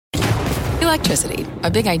Electricity,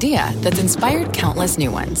 a big idea that's inspired countless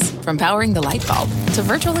new ones. From powering the light bulb to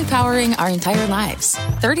virtually powering our entire lives.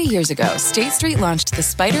 30 years ago, State Street launched the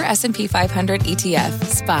SPDR S&P 500 ETF,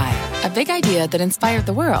 SPY. A big idea that inspired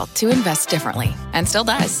the world to invest differently. And still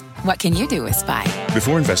does. What can you do with SPY?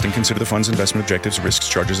 Before investing, consider the fund's investment objectives, risks,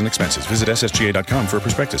 charges, and expenses. Visit ssga.com for a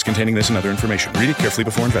prospectus containing this and other information. Read it carefully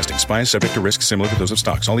before investing. SPY is subject to risks similar to those of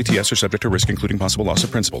stocks. All ETFs are subject to risk, including possible loss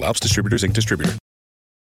of principal. Alps Distributors, Inc. Distributor.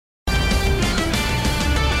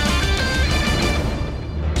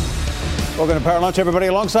 Welcome to Power Lunch, everybody.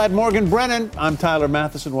 Alongside Morgan Brennan, I'm Tyler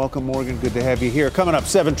Matheson. Welcome, Morgan. Good to have you here. Coming up,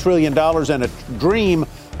 $7 trillion and a dream.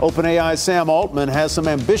 OpenAI's Sam Altman has some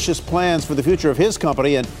ambitious plans for the future of his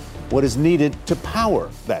company and what is needed to power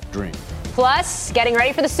that dream. Plus, getting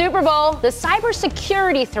ready for the Super Bowl, the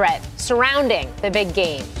cybersecurity threat surrounding the big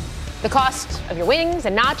game. The cost of your wings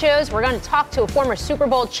and nachos. We're going to talk to a former Super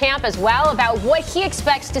Bowl champ as well about what he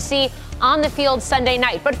expects to see on the field Sunday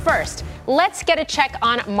night. But first, let's get a check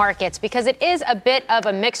on markets because it is a bit of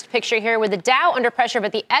a mixed picture here with the Dow under pressure,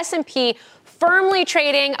 but the S&P firmly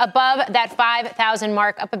trading above that 5,000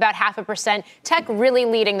 mark, up about 0.5%. Tech really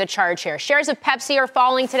leading the charge here. Shares of Pepsi are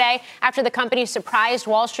falling today after the company surprised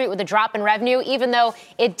Wall Street with a drop in revenue, even though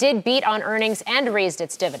it did beat on earnings and raised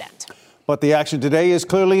its dividend. But the action today is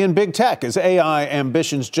clearly in big tech as AI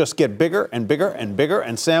ambitions just get bigger and bigger and bigger.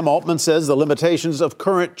 And Sam Altman says the limitations of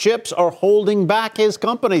current chips are holding back his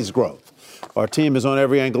company's growth. Our team is on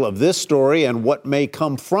every angle of this story and what may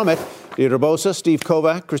come from it. Deirdre Bosa, Steve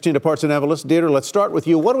Kovac, Christina Partsinevelos. Deirdre, let's start with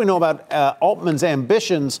you. What do we know about Altman's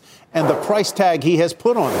ambitions and the price tag he has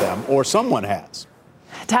put on them, or someone has?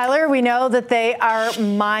 Tyler, we know that they are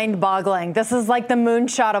mind-boggling. This is like the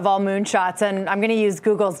moonshot of all moonshots, and I'm going to use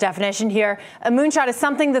Google's definition here. A moonshot is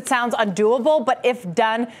something that sounds undoable, but if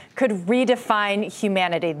done, could redefine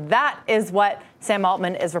humanity. That is what Sam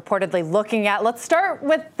Altman is reportedly looking at. Let's start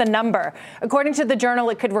with the number. According to the Journal,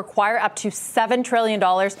 it could require up to $7 trillion.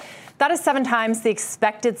 That is 7 times the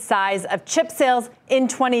expected size of chip sales in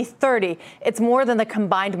 2030. It's more than the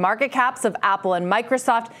combined market caps of Apple and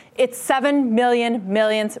Microsoft. It's 7 million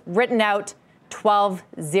millions written out, 12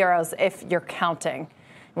 zeros if you're counting.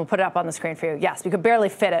 We'll put it up on the screen for you. Yes, we could barely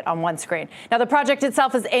fit it on one screen. Now, the project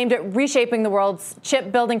itself is aimed at reshaping the world's chip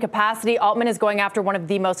building capacity. Altman is going after one of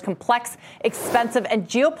the most complex, expensive, and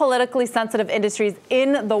geopolitically sensitive industries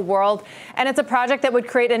in the world. And it's a project that would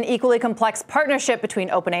create an equally complex partnership between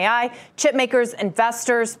OpenAI, chip makers,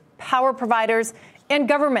 investors, power providers, and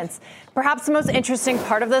governments. Perhaps the most interesting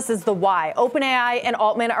part of this is the why. OpenAI and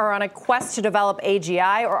Altman are on a quest to develop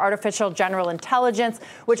AGI, or artificial general intelligence,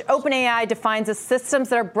 which OpenAI defines as systems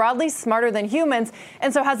that are broadly smarter than humans,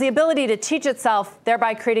 and so has the ability to teach itself,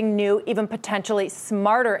 thereby creating new, even potentially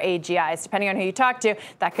smarter AGIs. Depending on who you talk to,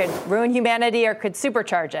 that could ruin humanity or could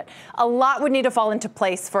supercharge it. A lot would need to fall into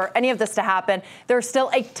place for any of this to happen. There are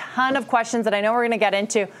still a ton of questions that I know we're going to get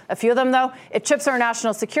into. A few of them, though, if chips are a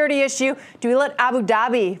national security issue, do we let Abu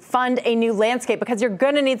Dhabi fund a new landscape? Because you're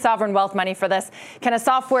going to need sovereign wealth money for this. Can a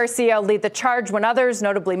software CEO lead the charge when others,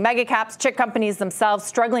 notably megacaps, chip companies themselves,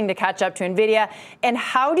 struggling to catch up to NVIDIA? And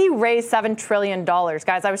how do you raise $7 trillion?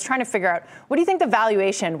 Guys, I was trying to figure out, what do you think the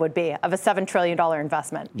valuation would be of a $7 trillion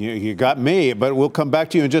investment? You got me, but we'll come back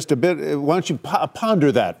to you in just a bit. Why don't you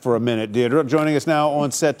ponder that for a minute, Deirdre? Joining us now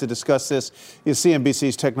on set to discuss this is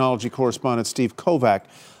CNBC's technology correspondent, Steve Kovac.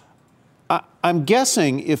 I'm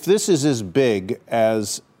guessing if this is as big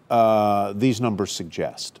as these numbers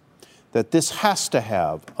suggest, that this has to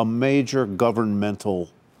have a major governmental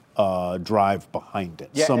drive behind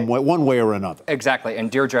it, one way or another. Exactly, and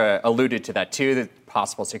Deirdre alluded to that too, the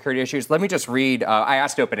possible security issues. Let me just read, I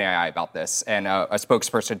asked OpenAI about this, and a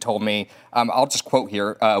spokesperson told me, I'll just quote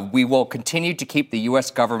here, we will continue to keep the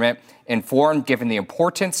U.S. government informed given the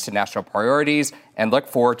importance to national priorities and look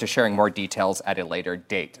forward to sharing more details at a later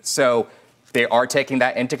date. So they are taking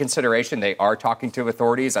that into consideration. They are talking to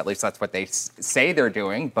authorities. At least that's what they say they're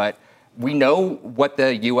doing. But we know what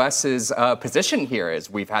the U.S.'s position here is.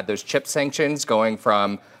 We've had those chip sanctions going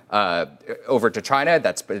from over to China.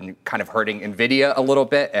 That's been kind of hurting NVIDIA a little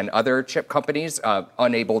bit and other chip companies,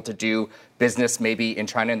 unable to do business maybe in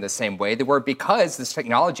China in the same way they were, because this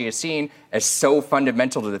technology is seen as so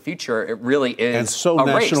fundamental to the future. It really is and so a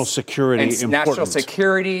national race. security and important. National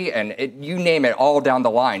security and you name it, all down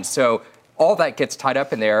the line. So all that gets tied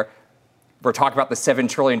up in there. We're talking about the $7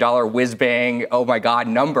 trillion whiz-bang, oh my God,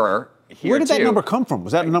 number here. Where did that number come from?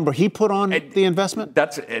 Was that a number he put on the investment?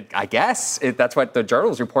 That's I guess that's what the Journal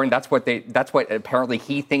is reporting. That's what apparently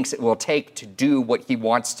he thinks it will take to do what he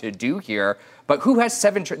wants to do here. But who has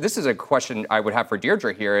this is a question I would have for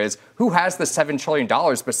Deirdre here is, who has the $7 trillion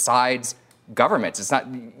besides governments. It's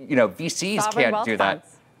not, VCs Sovereign can't do wealth that.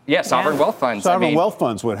 funds. Yeah, sovereign wealth funds. Sovereign wealth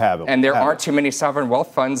funds would have them. And there aren't too many sovereign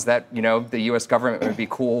wealth funds that, the U.S. government would be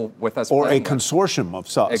cool with us. Or a consortium of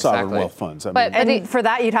sovereign wealth funds. And for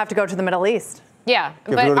that, you'd have to go to the Middle East. Yeah,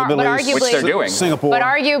 but arguably, which they're doing. Singapore. But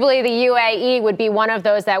arguably, the UAE would be one of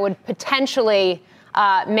those that would potentially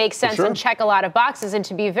make sense and check a lot of boxes. And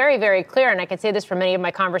to be very, very clear, and I can say this from many of my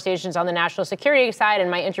conversations on the national security side and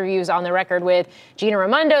my interviews on the record with Gina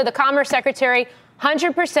Raimondo, the Commerce Secretary,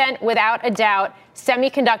 100% without a doubt,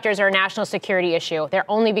 semiconductors are a national security issue. They're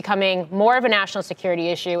only becoming more of a national security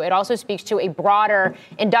issue. It also speaks to a broader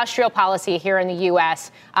industrial policy here in the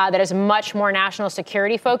U.S. That is much more national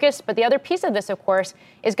security focused. But the other piece of this, of course,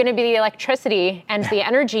 is going to be the electricity and the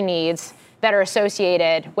energy needs that are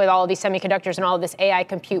associated with all of these semiconductors and all of this AI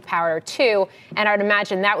compute power too. And I would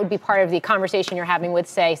imagine that would be part of the conversation you're having with,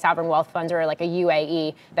 say, sovereign wealth funds or like a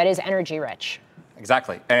UAE that is energy rich.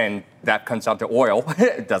 Exactly. And that comes down to oil,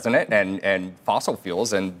 doesn't it? And fossil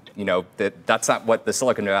fuels. And, that's not what the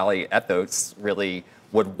Silicon Valley ethos really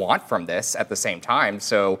would want from this at the same time.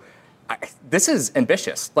 So this is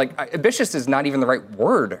ambitious. Ambitious is not even the right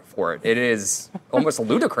word for it. It is almost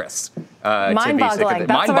ludicrous. Mind-boggling.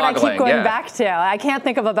 That's what I keep going back to. I can't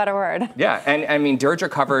think of a better word. Yeah. And Deirdre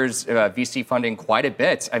covers VC funding quite a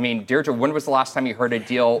bit. Deirdre, when was the last time you heard a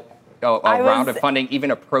deal round of funding even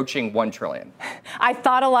approaching $1 trillion? I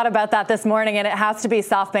thought a lot about that this morning, and it has to be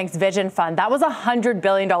SoftBank's Vision Fund. That was a $100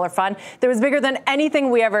 billion fund that was bigger than anything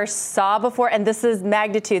we ever saw before, and this is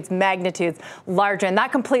magnitudes larger. And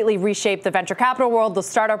that completely reshaped the venture capital world, the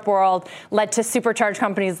startup world, led to supercharged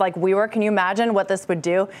companies like WeWork. Can you imagine what this would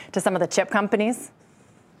do to some of the chip companies?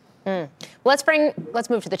 Let's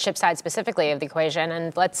move to the chip side specifically of the equation,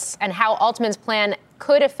 and how Altman's plan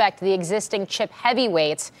could affect the existing chip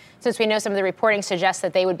heavyweights, since we know some of the reporting suggests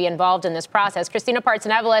that they would be involved in this process. Christina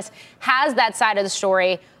Partsinevelos has that side of the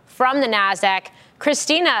story from the NASDAQ.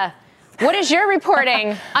 Christina, what is your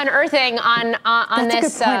reporting unearthing on That's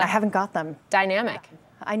this? A good point. I haven't got them. Dynamic.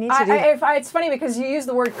 I need to do it's funny because you use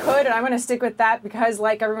the word could, and I'm going to stick with that because,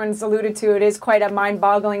 like everyone's alluded to, it is quite a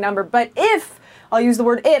mind-boggling number. But I'll use the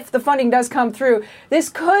word if the funding does come through, this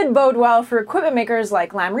could bode well for equipment makers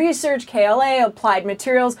like Lam Research, KLA, Applied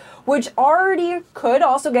Materials, which already could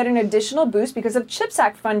also get an additional boost because of CHIPS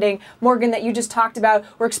Act funding. Morgan, that you just talked about,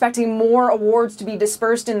 we're expecting more awards to be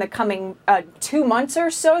dispersed in the coming 2 months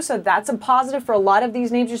or so. So that's a positive for a lot of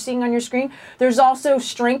these names you're seeing on your screen. There's also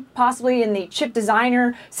strength possibly in the chip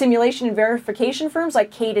designer, simulation, and verification firms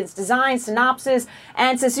like Cadence Design, Synopsys,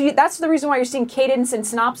 and so that's the reason why you're seeing Cadence and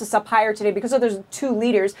Synopsys up higher today, because of those two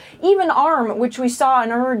leaders. Even ARM, which we saw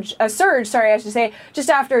a surge, just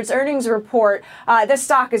after its earnings report, this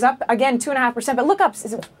stock is up again 2.5%. But look up,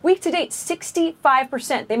 week to date,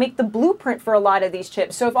 65%. They make the blueprint for a lot of these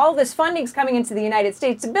chips. So if all this funding is coming into the United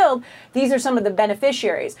States to build, these are some of the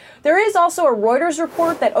beneficiaries. There is also a Reuters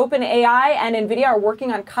report that OpenAI and NVIDIA are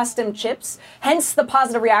working on custom chips, hence the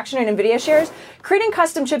positive reaction in NVIDIA shares. Creating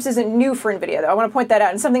custom chips isn't new for NVIDIA, though. I want to point that out.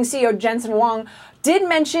 And something CEO Jensen Huang did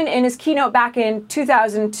mention in his keynote back in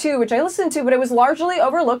 2002, which I listened to, but it was largely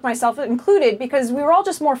overlooked, myself included, because we were all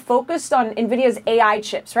just more focused on NVIDIA's AI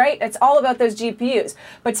chips, right? It's all about those GPUs.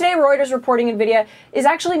 But today, Reuters reporting NVIDIA is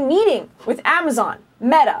actually meeting with Amazon,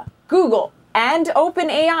 Meta, Google, and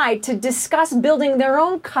OpenAI to discuss building their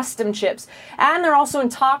own custom chips. And they're also in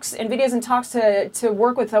talks, NVIDIA's in talks to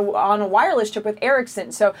work on a wireless chip with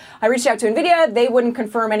Ericsson. So I reached out to NVIDIA. They wouldn't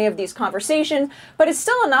confirm any of these conversations, but it's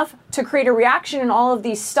still enough to create a reaction in all of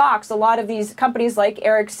these stocks. A lot of these companies like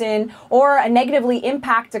Ericsson, or negatively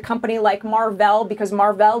impact a company like Marvell, because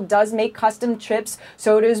Marvell does make custom chips.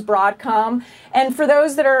 So does Broadcom. And for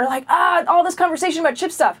those that are like, all this conversation about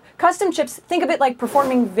chip stuff, custom chips, think of it like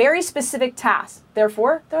performing very specific tasks.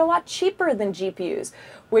 Therefore, they're a lot cheaper than GPUs,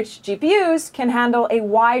 which GPUs can handle a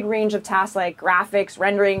wide range of tasks like graphics,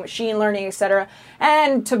 rendering, machine learning, etc.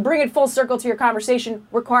 And to bring it full circle to your conversation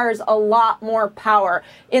requires a lot more power.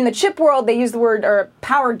 In the chip world, they use the word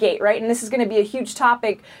power gate, right? And this is going to be a huge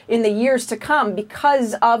topic in the years to come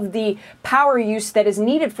because of the power use that is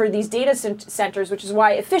needed for these data centers, which is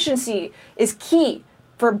why efficiency is key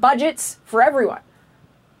for budgets for everyone.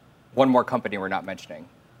 One more company we're not mentioning,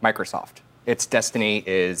 Microsoft. Its destiny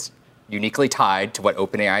is uniquely tied to what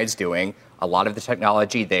OpenAI is doing. A lot of the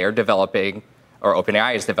technology they are developing, or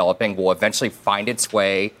OpenAI is developing, will eventually find its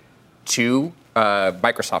way to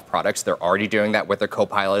Microsoft products. They're already doing that with their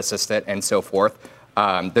Copilot assistant and so forth.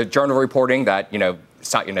 The journal reporting that,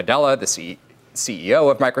 Satya Nadella, the CEO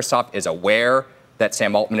of Microsoft, is aware that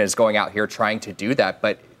Sam Altman is going out here trying to do that.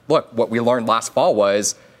 But look, what we learned last fall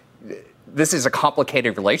was this is a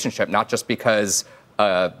complicated relationship, not just because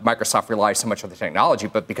Microsoft relies so much on the technology,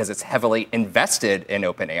 but because it's heavily invested in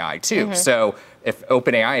OpenAI too. Mm-hmm. So if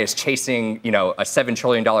OpenAI is chasing, a $7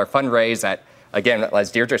 trillion fundraise at, again,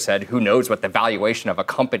 as Deirdre said, who knows what the valuation of a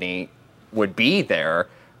company would be there.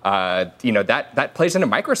 That plays into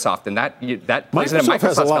Microsoft, and that plays into Microsoft's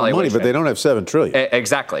has a lot valuation. of money, but they don't have $7 trillion.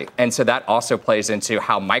 Exactly, and so that also plays into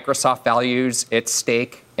how Microsoft values its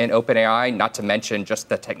stake in OpenAI. Not to mention just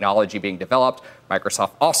the technology being developed.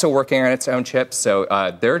 Microsoft also working on its own chips, so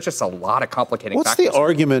there are just a lot of complicating factors. What's the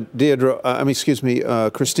argument, Deirdre?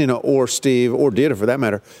 Christina or Steve or Deirdre for that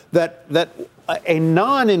matter, that a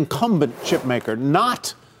non-incumbent chip maker,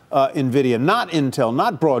 not NVIDIA, not Intel,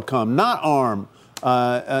 not Broadcom, not ARM,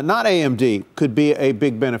 not AMD, could be a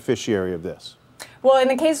big beneficiary of this? Well, in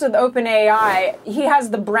the case with OpenAI, he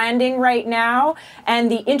has the branding right now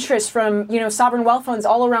and the interest from, sovereign wealth funds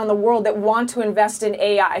all around the world that want to invest in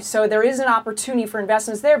AI. So there is an opportunity for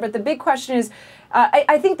investments there. But the big question is,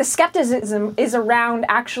 I think the skepticism is around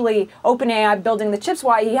actually OpenAI building the chips,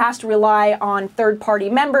 why he has to rely on third-party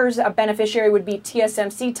members. A beneficiary would be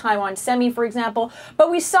TSMC, Taiwan Semi, for example.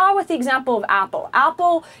 But we saw with the example of Apple.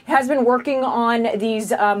 Apple has been working on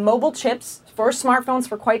these mobile chips for smartphones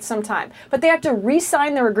for quite some time. But they had to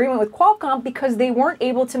re-sign their agreement with Qualcomm because they weren't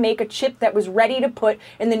able to make a chip that was ready to put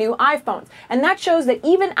in the new iPhones. And that shows that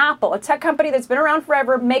even Apple, a tech company that's been around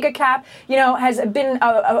forever, mega cap, has been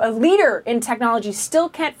a leader in technology, still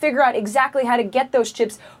can't figure out exactly how to get those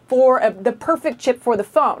chips for the perfect chip for the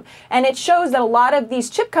phone. And it shows that a lot of these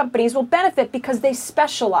chip companies will benefit because they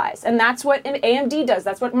specialize. And that's what AMD does.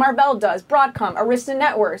 That's what Marvell does, Broadcom, Arista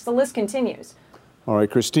Networks. The list continues. All right,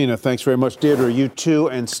 Christina, thanks very much. Deirdre, you too.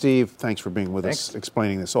 And Steve, thanks for being with us,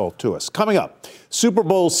 explaining this all to us. Coming up, Super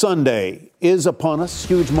Bowl Sunday is upon us.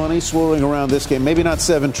 Huge money swirling around this game. Maybe not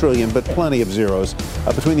 $7 trillion, but plenty of zeros.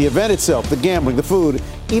 Between the event itself, the gambling, the food,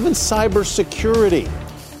 even cybersecurity.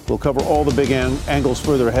 We'll cover all the big angles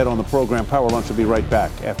further ahead on the program. Power Lunch will be right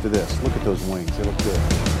back after this. Look at those wings. They look good.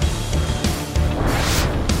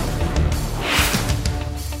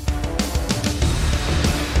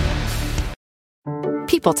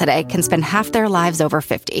 People today can spend half their lives over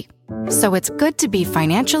 50. So it's good to be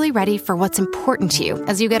financially ready for what's important to you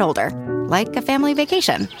as you get older, like a family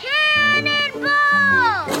vacation.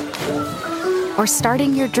 Or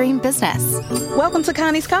starting your dream business. Welcome to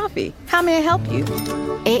Connie's Coffee. How may I help you?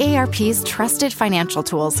 AARP's trusted financial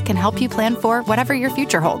tools can help you plan for whatever your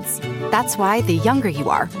future holds. That's why the younger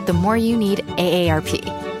you are, the more you need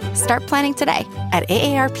AARP. Start planning today at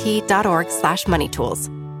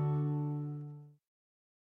aarp.org/moneytools.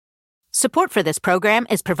 Support for this program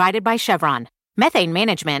is provided by Chevron. Methane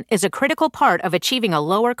management is a critical part of achieving a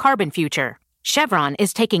lower carbon future. Chevron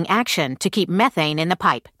is taking action to keep methane in the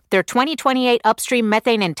pipe. Their 2028 upstream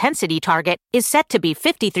methane intensity target is set to be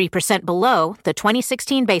 53% below the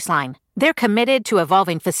 2016 baseline. They're committed to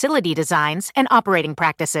evolving facility designs and operating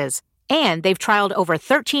practices. And they've trialed over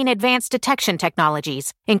 13 advanced detection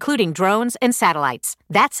technologies, including drones and satellites.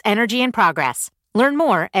 That's energy in progress. Learn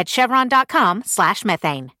more at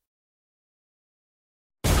chevron.com/methane.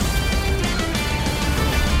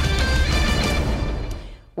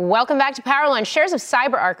 Welcome back to Power Lunch. Shares of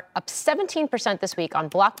CyberArk up 17% this week on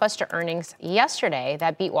blockbuster earnings yesterday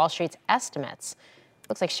that beat Wall Street's estimates.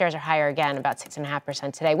 Looks like shares are higher again, about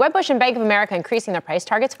 6.5% today. Wedbush and Bank of America increasing their price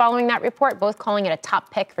targets following that report, both calling it a top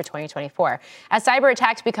pick for 2024. As cyber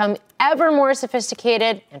attacks become ever more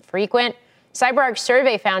sophisticated and frequent, CyberArk's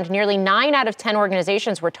survey found nearly 9 out of 10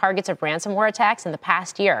 organizations were targets of ransomware attacks in the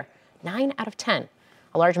past year. 9 out of 10.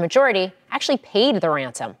 A large majority actually paid the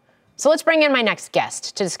ransom. So let's bring in my next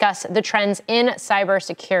guest to discuss the trends in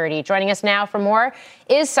cybersecurity. Joining us now for more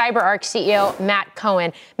is CyberArk CEO Matt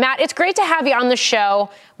Cohen. Matt, it's great to have you on the show.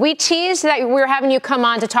 We teased that we were having you come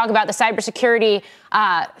on to talk about the cybersecurity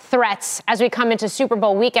threats as we come into Super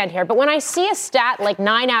Bowl weekend here. But when I see a stat like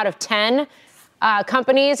 9 out of 10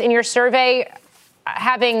 companies in your survey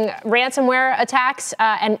having ransomware attacks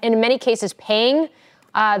and in many cases paying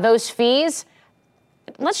those fees,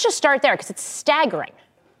 let's just start there because it's staggering.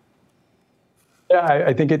 Yeah,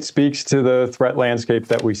 I think it speaks to the threat landscape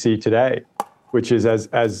that we see today, which is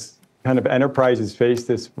as kind of enterprises face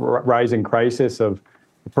this rising crisis of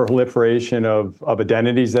proliferation of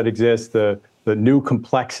identities that exist, the new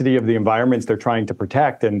complexity of the environments they're trying to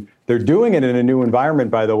protect. And they're doing it in a new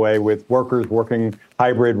environment, by the way, with workers working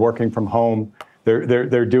hybrid, working from home.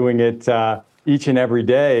 They're doing it each and every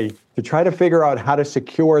day to try to figure out how to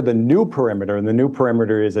secure the new perimeter, and the new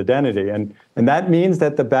perimeter is identity. And that means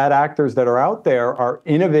that the bad actors that are out there are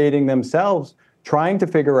innovating themselves, trying to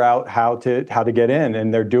figure out how to get in,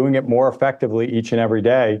 and they're doing it more effectively each and every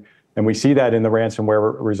day And we see that in the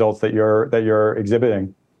ransomware results that you're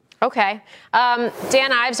exhibiting. Okay.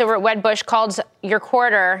 Dan Ives over at Wedbush called your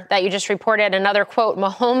quarter that you just reported another, quote,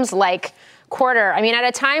 Mahomes-like quarter. I mean, at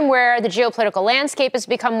a time where the geopolitical landscape has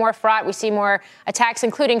become more fraught, we see more attacks,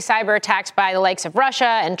 including cyber attacks by the likes of Russia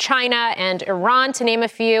and China and Iran, to name a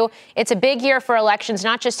few. It's a big year for elections,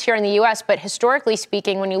 not just here in the U.S., but historically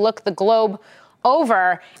speaking, when you look the globe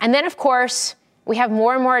over. And then, of course, we have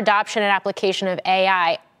more and more adoption and application of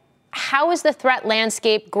AI. How is the threat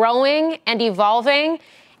landscape growing and evolving?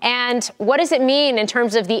 And what does it mean in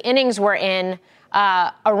terms of the innings we're in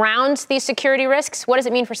around these security risks? What does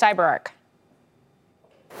it mean for CyberArk?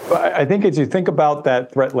 I think as you think about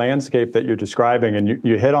that threat landscape that you're describing, and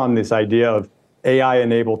you hit on this idea of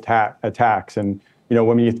AI-enabled attacks, and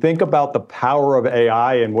when you think about the power of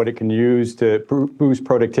AI and what it can use to boost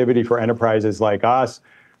productivity for enterprises like us,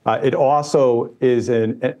 it also is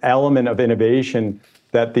an element of innovation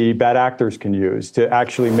that the bad actors can use to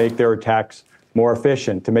actually make their attacks more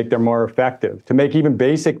efficient, to make them more effective, to make even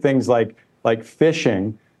basic things like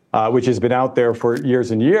phishing, which has been out there for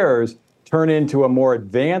years and years, turn into a more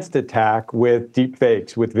advanced attack with deep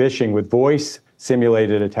fakes, with phishing, with voice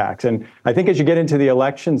simulated attacks. And I think as you get into the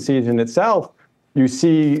election season itself, you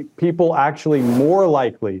see people actually more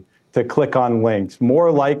likely to click on links, more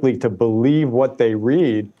likely to believe what they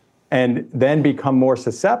read, and then become more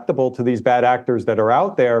susceptible to these bad actors that are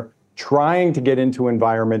out there trying to get into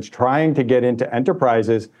environments, trying to get into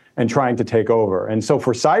enterprises, and trying to take over. And so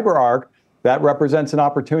for CyberArk, that represents an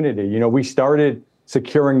opportunity. We started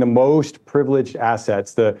securing the most privileged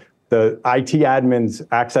assets, the IT admins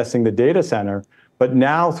accessing the data center, but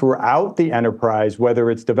now throughout the enterprise, whether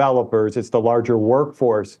it's developers, it's the larger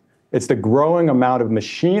workforce, it's the growing amount of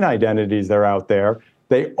machine identities that are out there,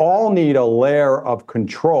 they all need a layer of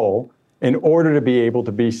control in order to be able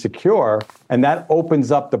to be secure. And that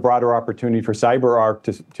opens up the broader opportunity for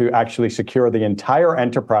CyberArk to actually secure the entire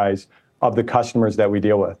enterprise of the customers that we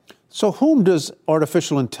deal with. So whom does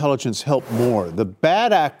artificial intelligence help more? The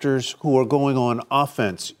bad actors who are going on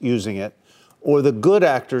offense using it, or the good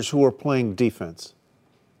actors who are playing defense?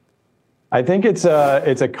 I think it's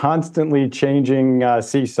a constantly changing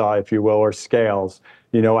seesaw, if you will, or scales.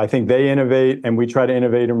 I think they innovate and we try to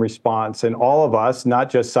innovate in response. And all of us, not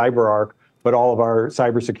just CyberArk, but all of our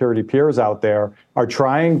cybersecurity peers out there are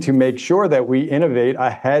trying to make sure that we innovate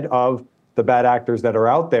ahead of the bad actors that are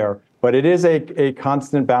out there. But it is a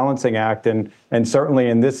constant balancing act. And certainly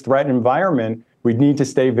in this threat environment, we need to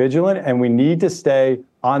stay vigilant and we need to stay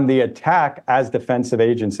on the attack as defensive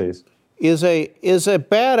agencies. Is a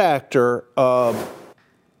bad actor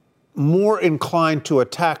more inclined to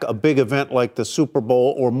attack a big event like the Super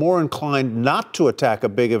Bowl, or more inclined not to attack a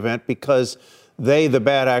big event because the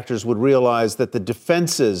bad actors, would realize that the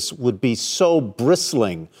defenses would be so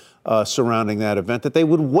bristling surrounding that event that they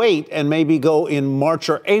would wait and maybe go in March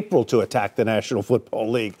or April to attack the National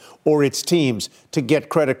Football League or its teams to get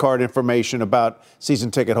credit card information about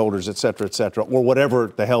season ticket holders, et cetera, or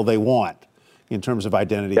whatever the hell they want in terms of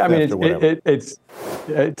identity theft or whatever?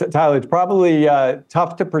 Tyler, it's probably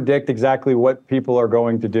tough to predict exactly what people are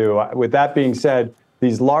going to do. With that being said,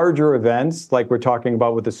 these larger events, like we're talking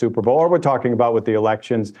about with the Super Bowl or we're talking about with the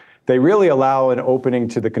elections, they really allow an opening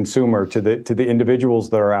to the consumer, to the individuals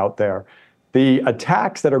that are out there. The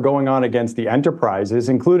attacks that are going on against the enterprises,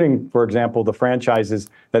 including, for example, the franchises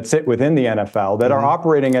that sit within the NFL that are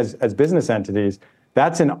operating as business entities,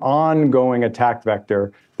 that's an ongoing attack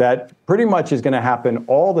vector that pretty much is going to happen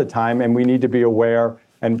all the time, and we need to be aware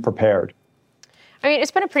and prepared. I mean,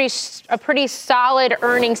 it's been a pretty solid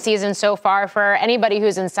earnings season so far for anybody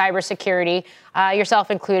who's in cybersecurity,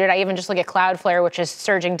 yourself included. I even just look at Cloudflare, which is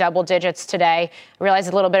surging double digits today. I realize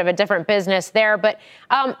it's a little bit of a different business there, but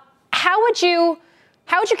how would you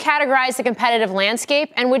categorize the competitive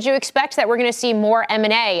landscape, and would you expect that we're going to see more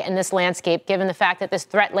M&A in this landscape, given the fact that this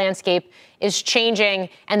threat landscape is changing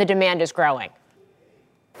and the demand is growing?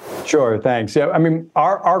 Sure, thanks. Yeah, I mean,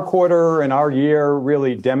 our quarter and our year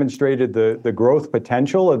really demonstrated the growth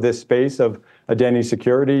potential of this space of identity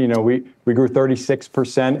security. We grew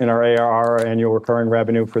 36% in our ARR, our annual recurring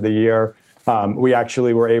revenue, for the year. We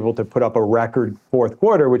actually were able to put up a record fourth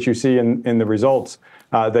quarter, which you see in the results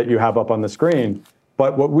that you have up on the screen.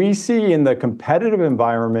 But what we see in the competitive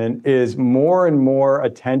environment is more and more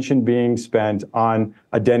attention being spent on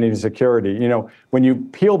identity security. When you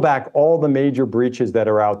peel back all the major breaches that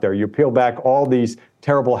are out there, you peel back all these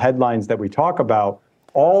terrible headlines that we talk about,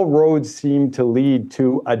 all roads seem to lead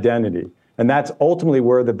to identity. And that's ultimately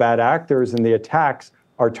where the bad actors and the attacks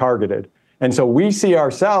are targeted. And so we see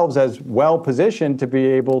ourselves as well positioned to be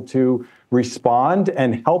able to respond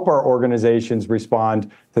and help our organizations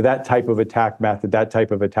respond to that type of attack method, that type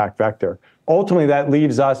of attack vector. Ultimately, that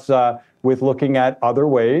leaves us with looking at other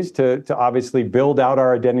ways to obviously build out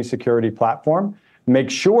our identity security platform, make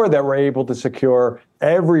sure that we're able to secure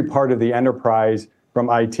every part of the enterprise from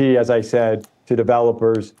IT, as I said, to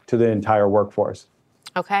developers, to the entire workforce.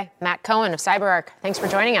 Okay, Matt Cohen of CyberArk, thanks for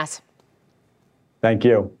joining us. Thank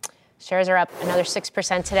you. Shares are up another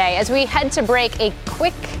 6% today. As we head to break, a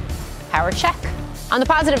quick power check. On the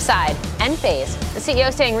positive side, Enphase, the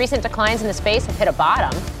CEO saying recent declines in the space have hit a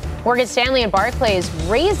bottom. Morgan Stanley and Barclays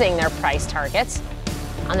raising their price targets.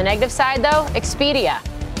 On the negative side, though, Expedia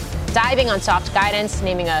diving on soft guidance,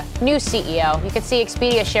 naming a new CEO. You can see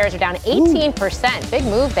Expedia shares are down 18%. Big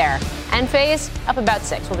move there. Enphase up about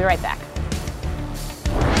 6%. We'll be right back.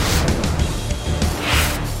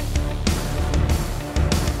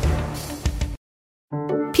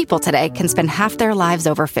 People today can spend half their lives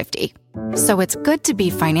over 50. So it's good to be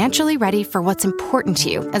financially ready for what's important to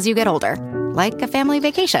you as you get older, like a family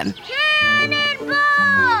vacation.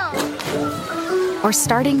 Or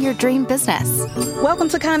starting your dream business. Welcome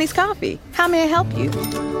to Connie's Coffee. How may I help you?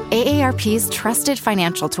 AARP's trusted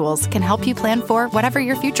financial tools can help you plan for whatever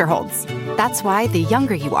your future holds. That's why the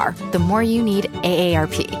younger you are, the more you need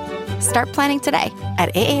AARP. Start planning today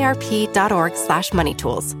at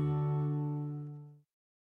aarp.org/moneytools.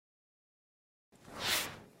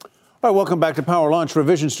 All right, welcome back to Power Lunch.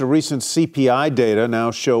 Revisions to recent CPI data now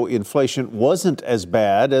show inflation wasn't as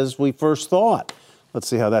bad as we first thought. Let's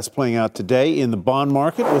see how that's playing out today in the bond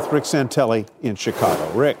market with Rick Santelli in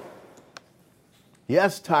Chicago. Rick.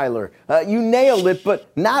 Yes, Tyler, you nailed it, but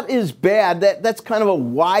not as bad. That's kind of a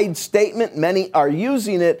wide statement. Many are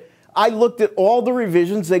using it. I looked at all the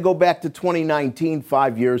revisions. They go back to 2019,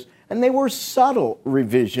 5 years, and they were subtle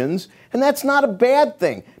revisions. And that's not a bad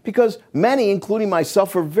thing because many, including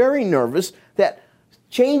myself, are very nervous that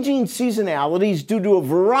changing seasonalities due to a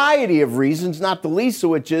variety of reasons, not the least of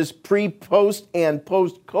which is pre, post, and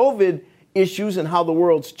post-COVID issues and how the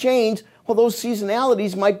world's changed, well, those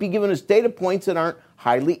seasonalities might be giving us data points that aren't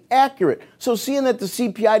highly accurate. So seeing that the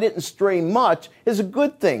CPI didn't stray much is a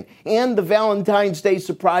good thing. And the Valentine's Day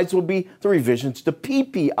surprise will be the revisions to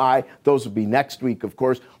PPI. Those will be next week, of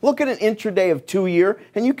course. Look at an intraday of 2-year,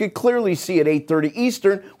 and you could clearly see at 8:30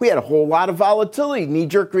 Eastern, we had a whole lot of volatility.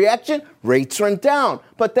 Knee-jerk reaction, rates went down.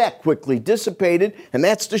 But that quickly dissipated, and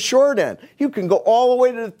that's the short end. You can go all the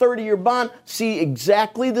way to the 30-year bond, see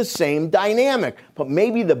exactly the same dynamic. But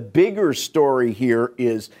maybe the bigger story here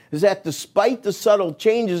is that despite the subtle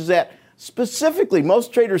changes that specifically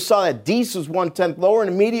most traders saw that DEES was 1/10 lower and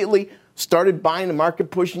immediately started buying the market,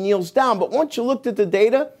 pushing yields down. But once you looked at the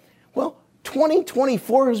data, well,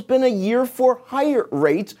 2024 has been a year for higher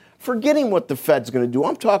rates, forgetting what the Fed's going to do.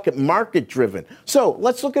 I'm talking market-driven. So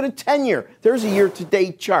let's look at a 10-year. There's a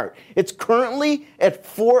year-to-date chart. It's currently at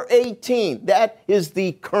 4.18. That is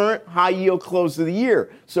the current high-yield close of the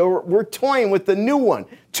year. So we're toying with the new one.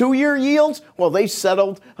 2-year yields, well, they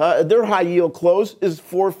settled. Their high-yield close is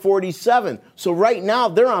 4.47. So right now,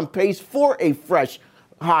 they're on pace for a fresh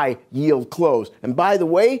high yield close. And by the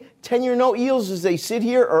way, 10-year note yields as they sit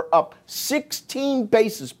here are up 16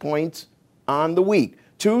 basis points on the week.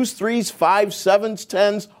 2s, 3s, 5s, 7s,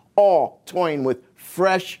 10s, all toying with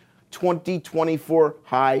fresh 2024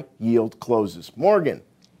 high yield closes. Morgan,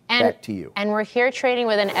 back to you. And we're here trading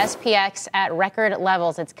with an SPX at record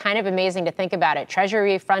levels. It's kind of amazing to think about it.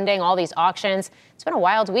 Treasury funding, all these auctions. It's been a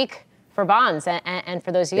wild week for bonds and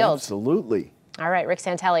for those yields. Absolutely. All right, Rick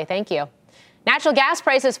Santelli, thank you. Natural gas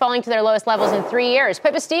prices falling to their lowest levels in 3 years.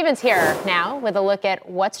 Pippa Stevens here now with a look at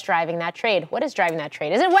what's driving that trade. What is driving that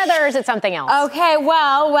trade? Is it weather or is it something else? Okay,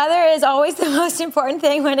 well, weather is always the most important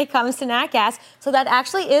thing when it comes to nat gas. So that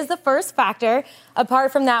actually is the first factor.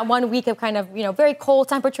 Apart from that 1 week of kind of, very cold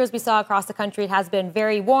temperatures we saw across the country, it has been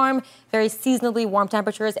very warm, very seasonably warm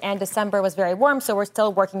temperatures, and December was very warm, so we're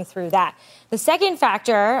still working through that. The second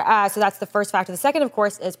factor, so that's the first factor. The second, of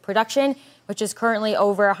course, is production, which is currently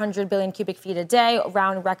over 100 billion cubic feet a day,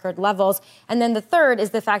 around record levels. And then the third is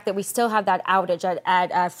the fact that we still have that outage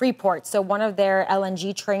at Freeport. So one of their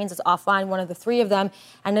LNG trains is offline, one of the three of them.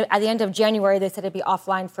 And at the end of January, they said it'd be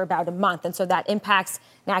offline for about a month. And so that impacts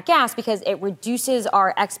nat gas because it reduces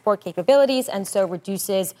our export capabilities and so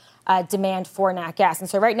reduces demand for nat gas. And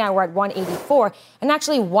so right now we're at 184. And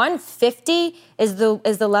actually 150 is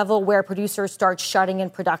the level where producers start shutting in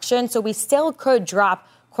production. So we still could drop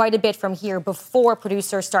quite a bit from here before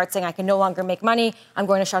producers start saying, I can no longer make money, I'm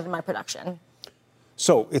going to shut in my production.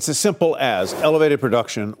 So it's as simple as elevated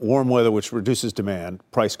production, warm weather, which reduces demand,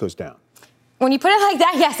 price goes down. When you put it like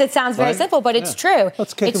that, yes, it sounds very simple, but it's true.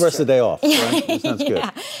 Let's kick the rest of the day off. Right? That sounds good.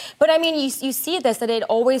 Yeah. But I mean, you see this, that it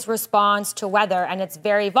always responds to weather, and it's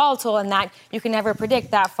very volatile, and that you can never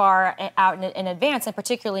predict that far out in advance, and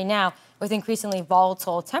particularly now with increasingly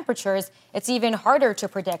volatile temperatures, it's even harder to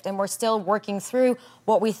predict. And we're still working through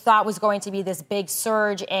what we thought was going to be this big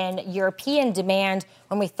surge in European demand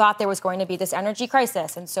when we thought there was going to be this energy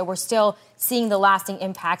crisis. And so we're still seeing the lasting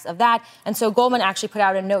impacts of that. And so Goldman actually put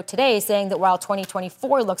out a note today saying that while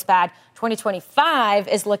 2024 looks bad, 2025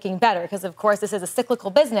 is looking better because, of course, this is a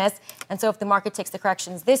cyclical business. And so if the market takes the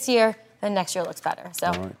corrections this year, then next year looks better.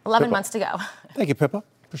 So 11 months to go. Thank you, Pippa.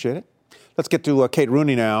 Appreciate it. Let's get to Kate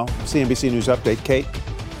Rooney now, CNBC News Update. Kate.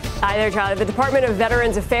 Hi there, Charlie. The Department of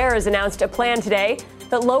Veterans Affairs announced a plan today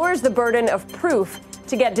that lowers the burden of proof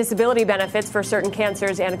to get disability benefits for certain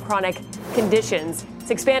cancers and chronic conditions. It's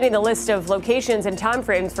expanding the list of locations and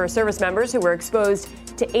timeframes for service members who were exposed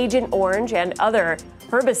to Agent Orange and other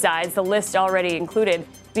herbicides. The list already included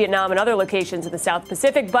Vietnam and other locations in the South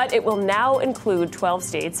Pacific, but it will now include 12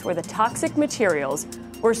 states where the toxic materials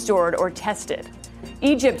were stored or tested.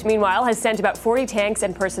 Egypt, meanwhile, has sent about 40 tanks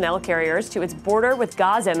and personnel carriers to its border with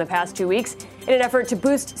Gaza in the past 2 weeks in an effort to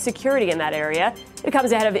boost security in that area. It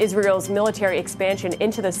comes ahead of Israel's military expansion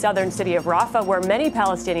into the southern city of Rafah, where many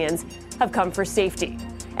Palestinians have come for safety.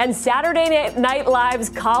 And Saturday Night Live's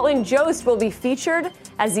Colin Jost will be featured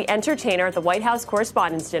as the entertainer at the White House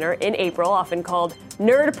Correspondents' Dinner in April, often called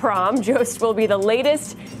Nerd Prom. Jost will be the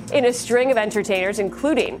latest in a string of entertainers,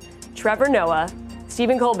 including Trevor Noah,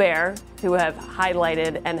 Stephen Colbert, who have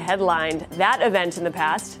highlighted and headlined that event in the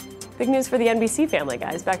past. Big news for the NBC family,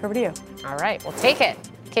 guys. Back over to you. All right, we'll take it.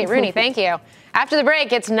 Kate Rooney, thank you. After the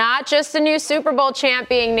break, it's not just a new Super Bowl champ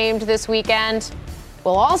being named this weekend.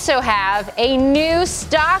 We'll also have a new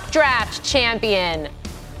stock draft champion.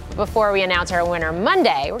 Before we announce our winner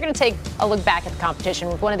Monday, we're going to take a look back at the competition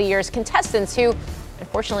with one of the year's contestants who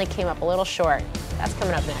unfortunately came up a little short. That's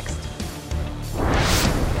coming up next.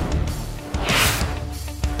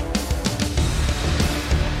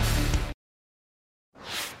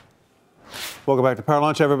 Welcome back to Power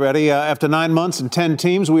Lunch, everybody. After 9 months and 10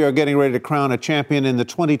 teams, we are getting ready to crown a champion in the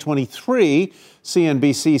 2023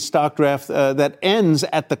 CNBC stock draft that ends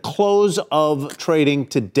at the close of trading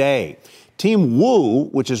today. Team Woo,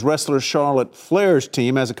 which is wrestler Charlotte Flair's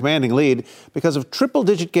team, has a commanding lead because of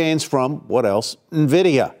triple-digit gains from, what else,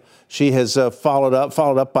 NVIDIA. She has followed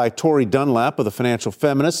up by Tori Dunlap of the Financial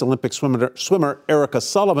Feminist, Olympic swimmer Erica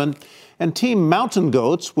Sullivan, and Team Mountain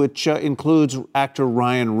Goats, which includes actor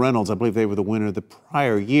Ryan Reynolds. I believe they were the winner the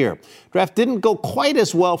prior year. Draft didn't go quite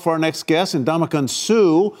as well for our next guest, Ndamukong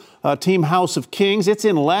Suh, Team House of Kings. It's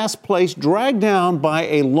in last place, dragged down by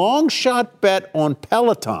a long shot bet on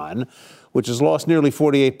Peloton, which has lost nearly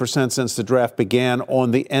 48% since the draft began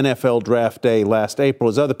on the NFL draft day last April.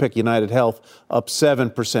 His other pick, United Health, up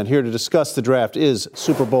 7%. Here to discuss the draft is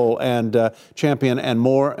Super Bowl and champion and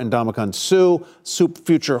more, Ndamukong Suh,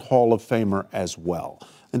 future Hall of Famer as well.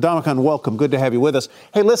 Ndamukong, welcome. Good to have you with us.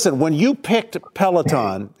 Hey, listen, when you picked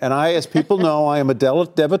Peloton, and I, as people know, I am a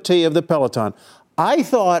devotee of the Peloton, I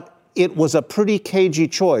thought it was a pretty cagey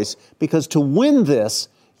choice because to win this,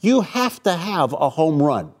 you have to have a home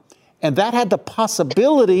run. And that had the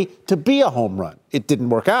possibility to be a home run. It didn't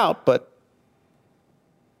work out, but.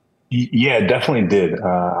 Yeah, it definitely did.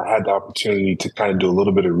 I had the opportunity to kind of do a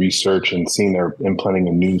little bit of research and seeing they're implementing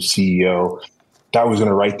a new CEO. That was going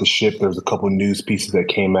to right the ship. There was a couple of news pieces that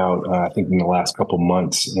came out, I think, in the last couple of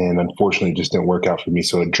months, and unfortunately, it just didn't work out for me.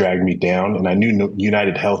 So it dragged me down, and I knew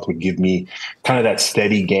United Health would give me kind of that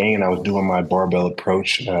steady gain. And I was doing my barbell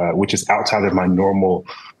approach, which is outside of my normal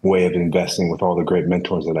way of investing with all the great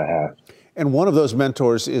mentors that I have. And one of those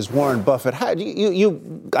mentors is Warren Buffett. How,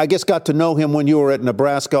 you I guess, got to know him when you were at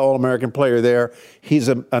Nebraska, All-American player there. He's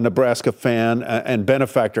a Nebraska fan and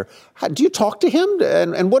benefactor. Do you talk to him?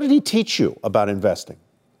 And what did he teach you about investing?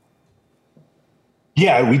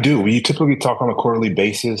 Yeah, we do. We typically talk on a quarterly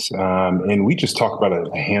basis, and we just talk about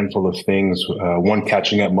a handful of things, one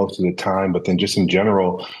catching up most of the time, but then just in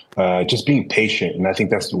general, just being patient. And I think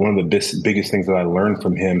that's one of the biggest things that I learned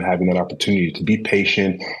from him, having that opportunity to be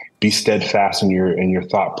patient, be steadfast in your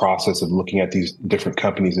thought process of looking at these different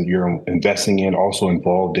companies that you're investing in, also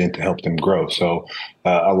involved in to help them grow. So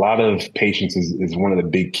a lot of patience is one of the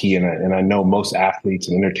big key. And I know most athletes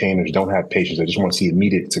and entertainers don't have patience. They just want to see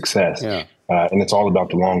immediate success. Yeah. And it's all about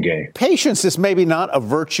the long game. Patience is maybe not a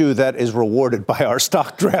virtue that is rewarded by our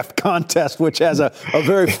stock draft contest, which has a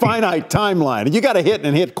very finite timeline. You got to hit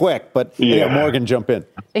and hit quick. But yeah, Morgan, jump in.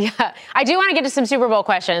 Yeah, I do want to get to some Super Bowl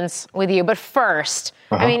questions with you. But first,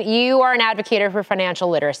 I mean, you are an advocate for financial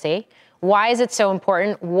literacy. Why is it so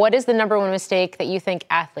important? What is the number one mistake that you think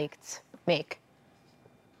athletes make?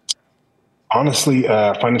 Honestly,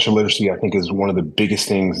 financial literacy, I think, is one of the biggest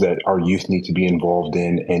things that our youth need to be involved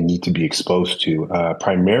in and need to be exposed to,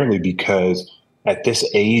 primarily because at this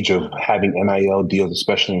age of having NIL deals,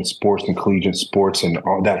 especially in sports and collegiate sports and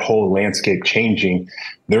all that whole landscape changing,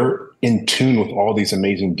 they're in tune with all these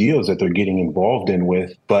amazing deals that they're getting involved in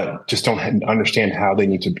with, but just don't understand how they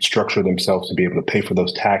need to structure themselves to be able to pay for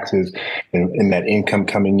those taxes and that income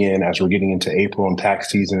coming in as we're getting into April and tax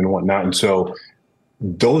season and whatnot. And so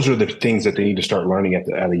those are the things that they need to start learning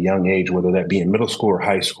at a young age, whether that be in middle school or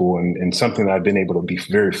high school. And something that I've been able to be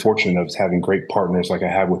very fortunate of is having great partners like I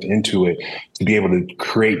have with Intuit to be able to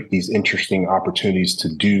create these interesting opportunities to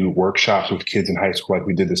do workshops with kids in high school like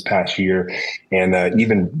we did this past year. And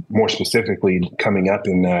even more specifically, coming up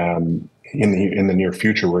in the near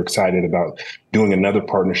future, we're excited about doing another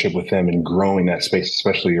partnership with them and growing that space,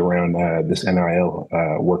 especially around this NIL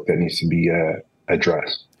work that needs to be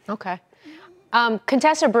addressed. Okay.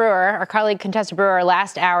 Contessa Brewer, our colleague Contessa Brewer,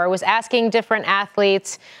 last hour was asking different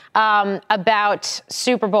athletes about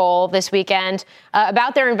Super Bowl this weekend,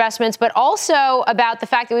 about their investments, but also about the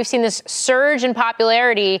fact that we've seen this surge in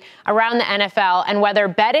popularity around the NFL and whether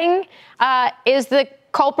betting is the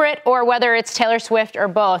culprit or whether it's Taylor Swift or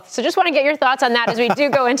both. So just want to get your thoughts on that as we do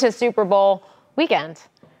go into Super Bowl weekend.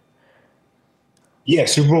 Yeah,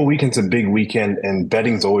 Super Bowl weekend's a big weekend, and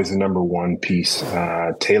betting's always the number one piece.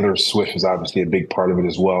 Taylor Swift is obviously a big part of it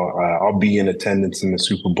as well. I'll be in attendance in the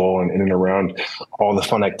Super Bowl and in and around all the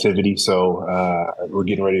fun activities. So we're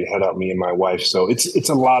getting ready to head out, me and my wife. So it's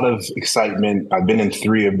a lot of excitement. I've been in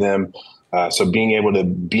 3 of them. So being able to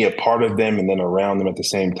be a part of them and then around them at the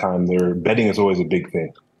same time, betting is always a big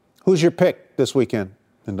thing. Who's your pick this weekend,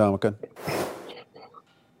 Ndamukong?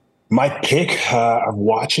 My pick, I'm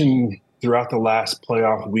watching. Throughout the last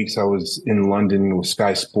playoff weeks, I was in London with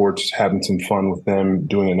Sky Sports, having some fun with them,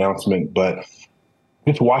 doing an announcement. But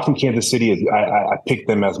just watching Kansas City, I picked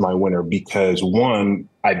them as my winner because, one,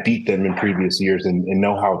 I beat them in previous years and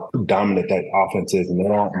know how dominant that offense is. And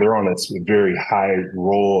they're on this very high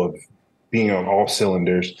roll of being on all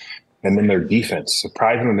cylinders. And then their defense,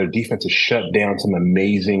 surprisingly, their defense has shut down some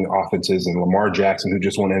amazing offenses, and Lamar Jackson, who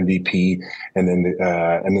just won MVP, and then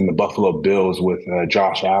the Buffalo Bills with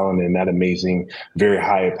Josh Allen and that amazing, very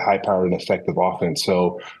high-powered and effective offense.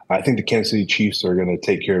 So I think the Kansas City Chiefs are going to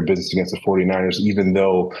take care of business against the 49ers, even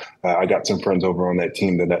though I got some friends over on that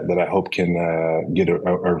team that I hope can get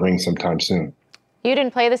a ring sometime soon. You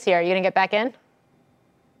didn't play this year. Are you going to get back in?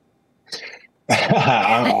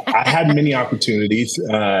 I had many opportunities.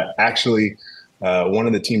 Actually, one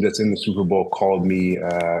of the teams that's in the Super Bowl called me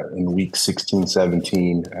in week 16,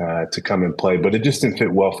 17 to come and play, but it just didn't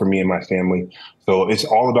fit well for me and my family. So it's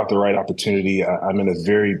all about the right opportunity. I'm in a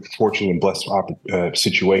very fortunate and blessed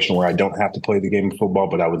situation where I don't have to play the game of football,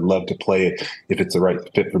 but I would love to play it if it's the right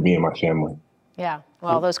fit for me and my family. Yeah.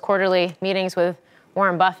 Well, those quarterly meetings with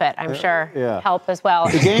Warren Buffett, I'm sure, help as well.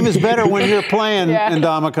 The game is better when you're playing,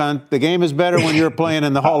 Ndamukong. The game is better when you're playing,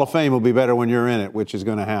 and the Hall of Fame will be better when you're in it, which is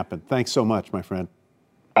going to happen. Thanks so much, my friend.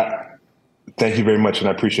 Thank you very much, and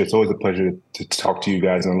I appreciate it. It's always a pleasure to talk to you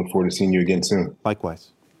guys, and I look forward to seeing you again soon.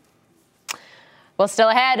 Likewise. Well, still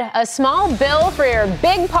ahead, a small bill for your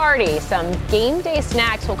big party. Some game day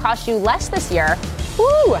snacks will cost you less this year.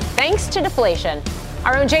 Woo! Thanks to deflation.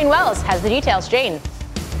 Our own Jane Wells has the details. Jane.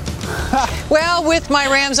 Well, with my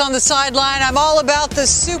Rams on the sideline, I'm all about the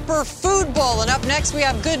Super Food Bowl. And up next, we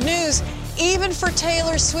have good news, even for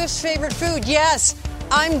Taylor Swift's favorite food. Yes,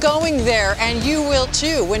 I'm going there, and you will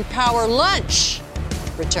too when Power Lunch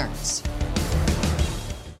returns.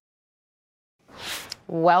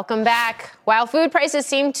 Welcome back. While food prices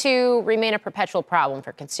seem to remain a perpetual problem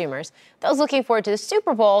for consumers, those looking forward to the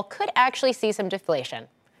Super Bowl could actually see some deflation.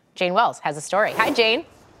 Jane Wells has a story. Hi, Jane.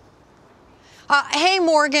 Hey,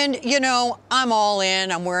 Morgan, you know, I'm all in.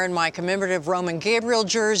 I'm wearing my commemorative Roman Gabriel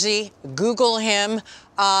jersey. Google him.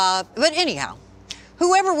 But anyhow,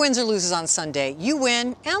 whoever wins or loses on Sunday, you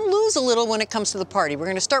win and lose a little when it comes to the party. We're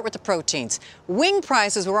going to start with the proteins. Wing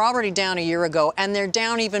prices were already down a year ago, and they're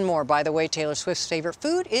down even more. By the way, Taylor Swift's favorite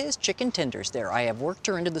food is chicken tenders. There, I have worked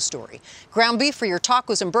her into the story. Ground beef for your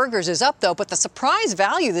tacos and burgers is up, though, but the surprise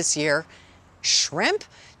value this year, shrimp?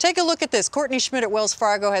 Take a look at this. Courtney Schmidt at Wells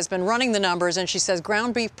Fargo has been running the numbers, and she says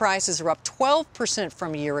ground beef prices are up 12%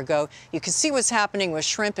 from a year ago. You can see what's happening with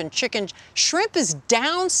shrimp and chicken. Shrimp is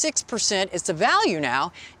down 6%. It's the value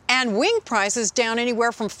now. And wing prices down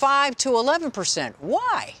anywhere from 5 to 11%.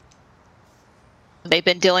 Why? They've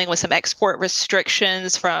been dealing with some export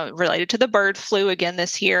restrictions related to the bird flu again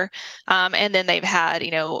this year. And then they've had,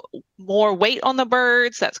 more weight on the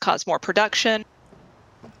birds. That's caused more production.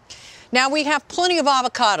 Now, we have plenty of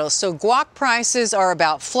avocados, so guac prices are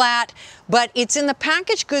about flat, but it's in the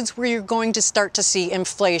packaged goods where you're going to start to see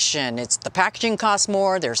inflation. The packaging costs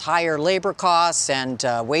more, there's higher labor costs, and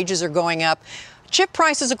wages are going up. Chip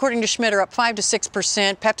prices, according to Schmidt, are up 5 to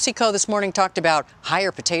 6%. PepsiCo this morning talked about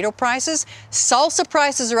higher potato prices. Salsa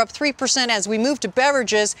prices are up 3% as we move to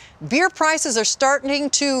beverages. Beer prices are starting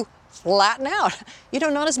to flatten out.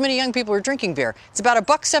 Not as many young people are drinking beer. It's about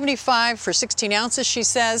 $1.75 for 16 ounces, she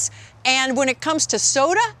says. And when it comes to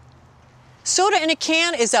soda in a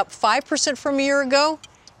can is up 5% from a year ago,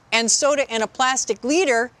 and soda in a plastic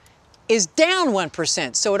liter is down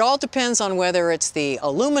 1%. So it all depends on whether it's the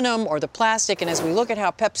aluminum or the plastic. And as we look at how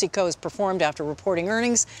PepsiCo has performed after reporting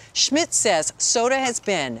earnings, Schmidt says soda has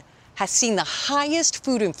seen the highest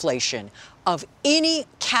food inflation of any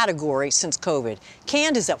category since COVID.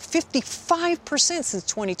 Canned is up 55% since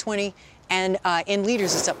 2020, and in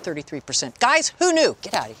liters it's up 33%. Guys, who knew?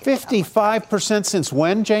 Get out of here. 55% since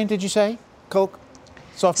when, Jane, did you say? Coke?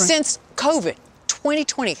 Soft drink? Since COVID.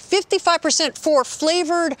 2020, 55% for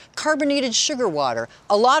flavored carbonated sugar water.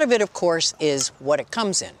 A lot of it, of course, is what it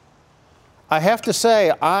comes in. I have to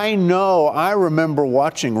say, I remember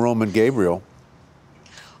watching Roman Gabriel.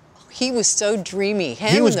 He was so dreamy.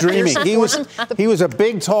 He was dreamy. He was a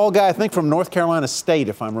big, tall guy, I think from North Carolina State,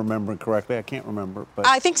 if I'm remembering correctly. I can't remember. But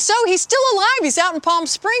I think so. He's still alive. He's out in Palm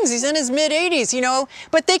Springs. He's in his mid-80s,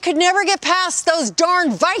 But they could never get past those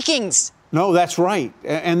darn Vikings. No, that's right.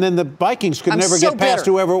 And then the Vikings could never get past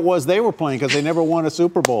whoever it was they were playing because they never won a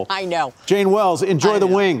Super Bowl. I know. Jane Wells, enjoy the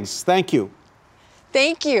wings. Thank you.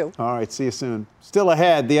 Thank you. All right, see you soon. Still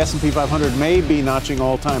ahead, the S&P 500 may be notching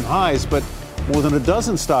all-time highs, but more than a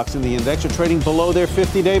dozen stocks in the index are trading below their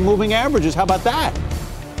 50-day moving averages. How about that?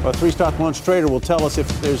 Our three-stock lunch trader will tell us if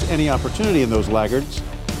there's any opportunity in those laggards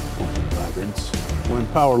when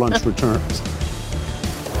Power Lunch returns.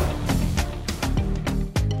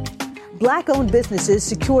 Black-owned businesses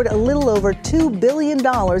secured a little over $2 billion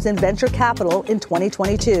in venture capital in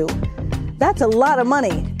 2022. That's a lot of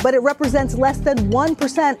money, but it represents less than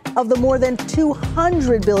 1% of the more than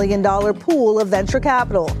 $200 billion pool of venture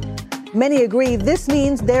capital. Many agree this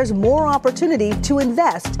means there's more opportunity to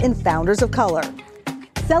invest in founders of color.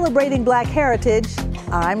 Celebrating Black heritage,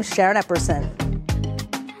 I'm Sharon Epperson.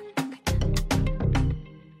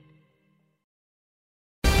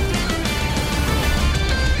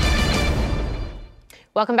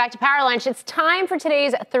 Welcome back to Power Lunch. It's time for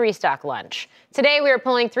today's three-stock lunch. Today, we are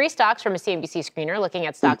pulling three stocks from a CNBC screener, looking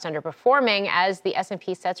at stocks underperforming as the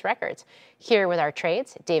S&P sets records. Here with our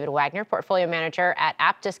trades, David Wagner, portfolio manager at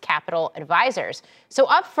Aptus Capital Advisors. So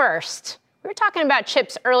up first, we were talking about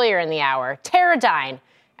chips earlier in the hour. Teradyne,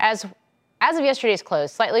 as of yesterday's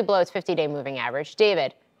close, slightly below its 50-day moving average.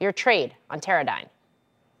 David, your trade on Teradyne.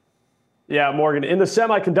 Yeah, Morgan, in the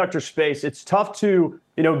semiconductor space, it's tough to,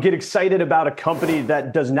 get excited about a company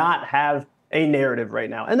that does not have a narrative right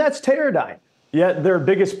now. And that's Teradyne. Yet their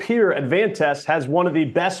biggest peer, Advantest, has one of the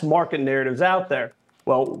best market narratives out there.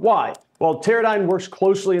 Well, why? Well, Teradyne works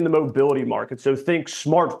closely in the mobility market. So think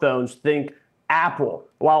smartphones, think Apple.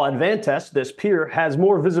 While Advantest, this peer, has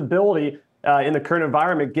more visibility in the current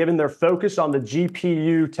environment given their focus on the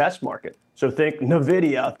GPU test market. So think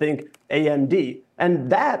NVIDIA, think AMD.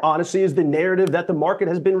 And that, honestly, is the narrative that the market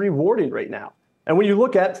has been rewarding right now. And when you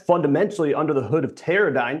look at fundamentally under the hood of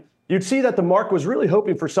Teradyne, you'd see that the market was really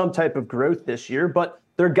hoping for some type of growth this year, but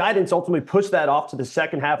their guidance ultimately pushed that off to the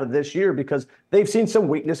second half of this year because they've seen some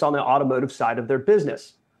weakness on the automotive side of their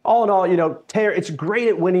business. All in all, it's great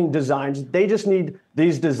at winning designs. They just need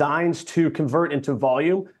these designs to convert into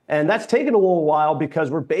volume. And that's taken a little while because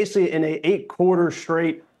we're basically in a 8-quarter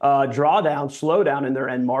straight slowdown in their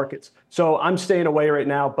end markets. So I'm staying away right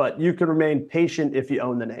now, but you can remain patient if you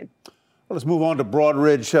own the name. Well, let's move on to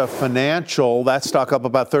Broadridge Financial. That stock up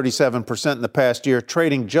about 37% in the past year,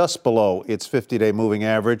 trading just below its 50-day moving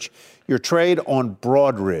average. Your trade on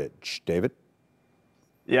Broadridge, David?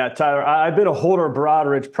 Yeah, Tyler, I've been a holder of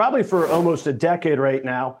Broadridge probably for almost a decade right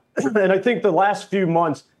now. And I think the last few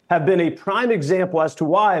months have been a prime example as to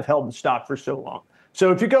why I've held the stock for so long.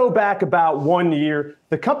 So if you go back about 1 year,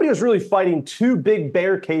 the company was really fighting two big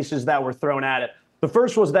bear cases that were thrown at it. The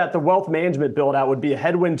first was that the wealth management build-out would be a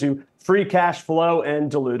headwind to free cash flow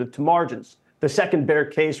and dilutive to margins. The second bear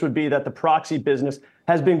case would be that the proxy business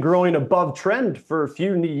has been growing above trend for a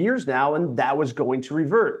few years now, and that was going to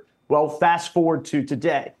revert. Well, fast forward to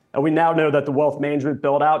today, and we now know that the wealth management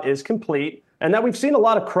build-out is complete, and that we've seen a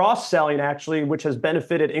lot of cross-selling, actually, which has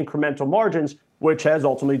benefited incremental margins which has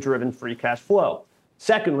ultimately driven free cash flow.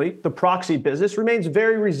 Secondly, the proxy business remains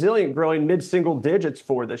very resilient, growing mid-single digits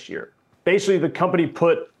for this year. Basically, the company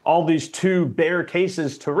put all these two bear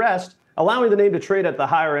cases to rest, allowing the name to trade at the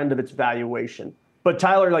higher end of its valuation. But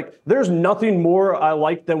Tyler, there's nothing more I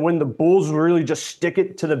like than when the bulls really just stick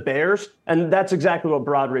it to the bears. And that's exactly what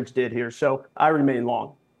Broadridge did here. So I remain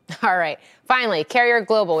long. All right. Finally, Carrier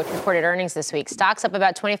Global, which reported earnings this week. Stocks up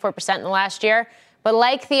about 24% in the last year. But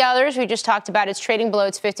like the others we just talked about, it's trading below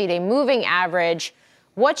its 50-day moving average.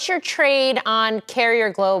 What's your trade on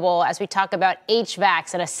Carrier Global as we talk about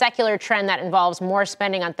HVACs and a secular trend that involves more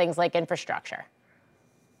spending on things like infrastructure?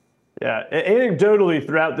 Yeah, anecdotally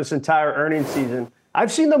throughout this entire earnings season,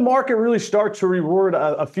 I've seen the market really start to reward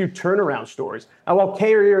a few turnaround stories. And while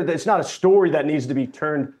Carrier, it's not a story that needs to be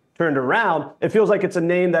turned around, it feels like it's a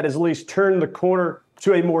name that has at least turned the corner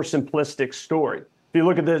to a more simplistic story. If you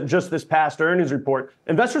look at just this past earnings report,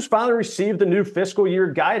 investors finally received the new fiscal year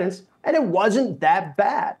guidance, and it wasn't that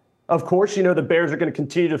bad. Of course, the Bears are going to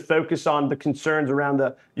continue to focus on the concerns around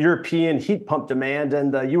the European heat pump demand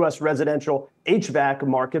and the U.S. residential HVAC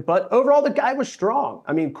market. But overall, the guide was strong.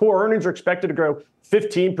 I mean, core earnings are expected to grow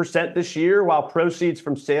 15% this year, while proceeds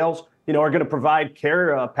from sales, are going to provide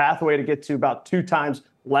Carrier a pathway to get to about 2 times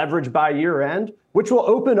leverage by year end, which will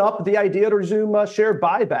open up the idea to resume share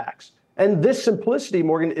buybacks. And this simplicity,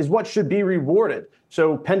 Morgan, is what should be rewarded.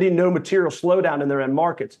 So pending no material slowdown in their end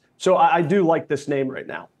markets. So I do like this name right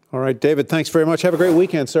now. All right, David, thanks very much. Have a great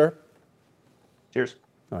weekend, sir. Cheers.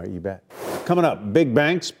 All right, you bet. Coming up, big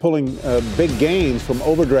banks pulling big gains from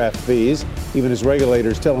overdraft fees, even as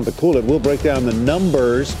regulators tell them to cool it. We'll break down the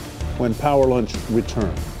numbers when Power Lunch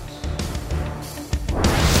returns.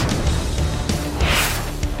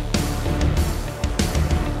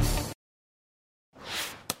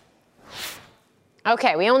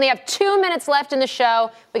 Okay, we only have 2 minutes left in the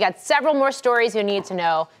show. We got several more stories you need to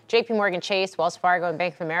know. JP Morgan Chase, Wells Fargo, and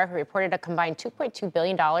Bank of America reported a combined $2.2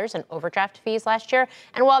 billion in overdraft fees last year.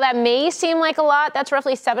 And while that may seem like a lot, that's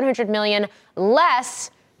roughly $700 million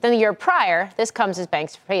less than the year prior. This comes as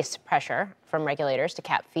banks face pressure from regulators to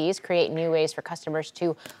cap fees, create new ways for customers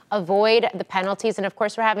to avoid the penalties. And of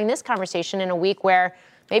course, we're having this conversation in a week where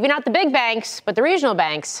maybe not the big banks, but the regional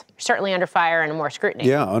banks are certainly under fire and more scrutiny.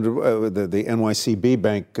 Yeah, under the NYCB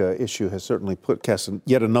bank issue has certainly cast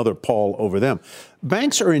yet another pall over them.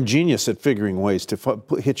 Banks are ingenious at figuring ways to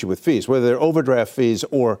hit you with fees, whether they're overdraft fees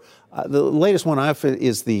or the latest one I've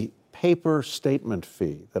is the paper statement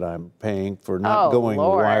fee that I'm paying for not going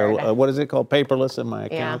wireless. What is it called? Paperless in my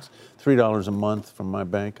accounts. Yeah. $3 a month from my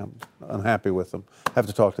bank. I'm unhappy with them. Have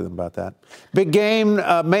to talk to them about that. Big game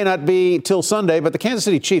may not be till Sunday, but the Kansas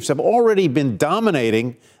City Chiefs have already been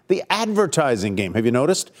dominating the advertising game. Have you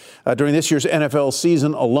noticed? During this year's NFL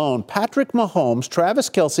season alone, Patrick Mahomes, Travis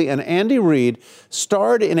Kelce, and Andy Reid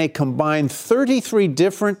starred in a combined 33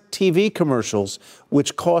 different TV commercials,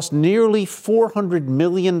 which cost nearly $400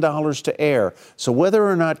 million to air. So whether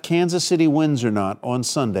or not Kansas City wins or not on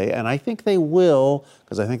Sunday, and I think they will,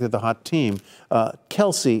 because I think they're the hot team,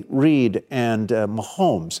 Kelce, Reid, and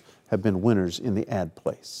Mahomes have been winners in the ad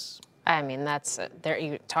place. I mean, that's there.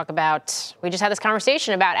 You talk about. We just had this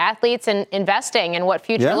conversation about athletes and investing and what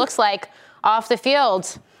future looks like off the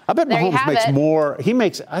field. I bet Mahomes makes more.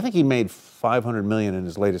 I think he made $500 million in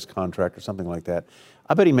his latest contract or something like that.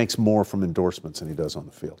 I bet he makes more from endorsements than he does on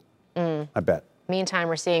the field. I bet. Meantime,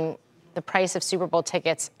 we're seeing the price of Super Bowl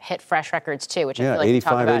tickets hit fresh records too, which I feel like we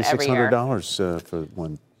talk about every year. $8,500, $8,600 for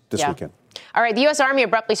one this weekend. All right, the U.S. Army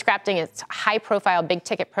abruptly scrapping its high-profile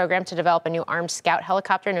big-ticket program to develop a new armed scout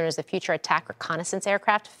helicopter known as the Future Attack Reconnaissance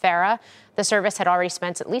Aircraft, FARA. The service had already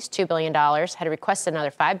spent at least $2 billion, had requested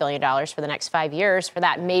another $5 billion for the next 5 years for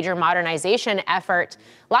that major modernization effort.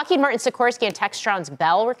 Lockheed Martin, Sikorsky, and Textron's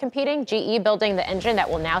Bell were competing, GE building the engine that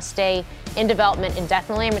will now stay in development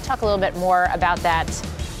indefinitely. I'm going to talk a little bit more about that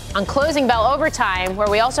on Closing Bell Overtime, where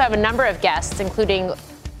we also have a number of guests, including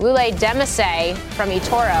Lule Demese from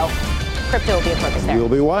eToro. Crypto will be in focus there. We'll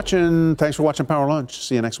be watching. Thanks for watching Power Lunch.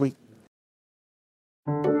 See you next week.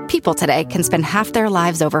 People today can spend half their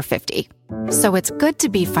lives over 50. So it's good to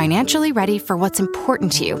be financially ready for what's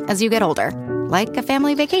important to you as you get older, like a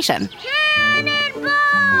family vacation.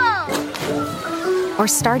 Or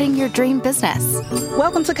starting your dream business.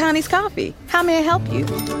 Welcome to Connie's Coffee. How may I help you?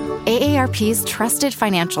 AARP's trusted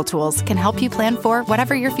financial tools can help you plan for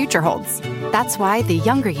whatever your future holds. That's why the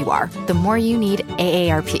younger you are, the more you need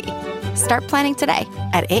AARP. Start planning today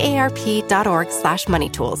at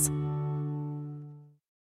aarp.org/moneytools.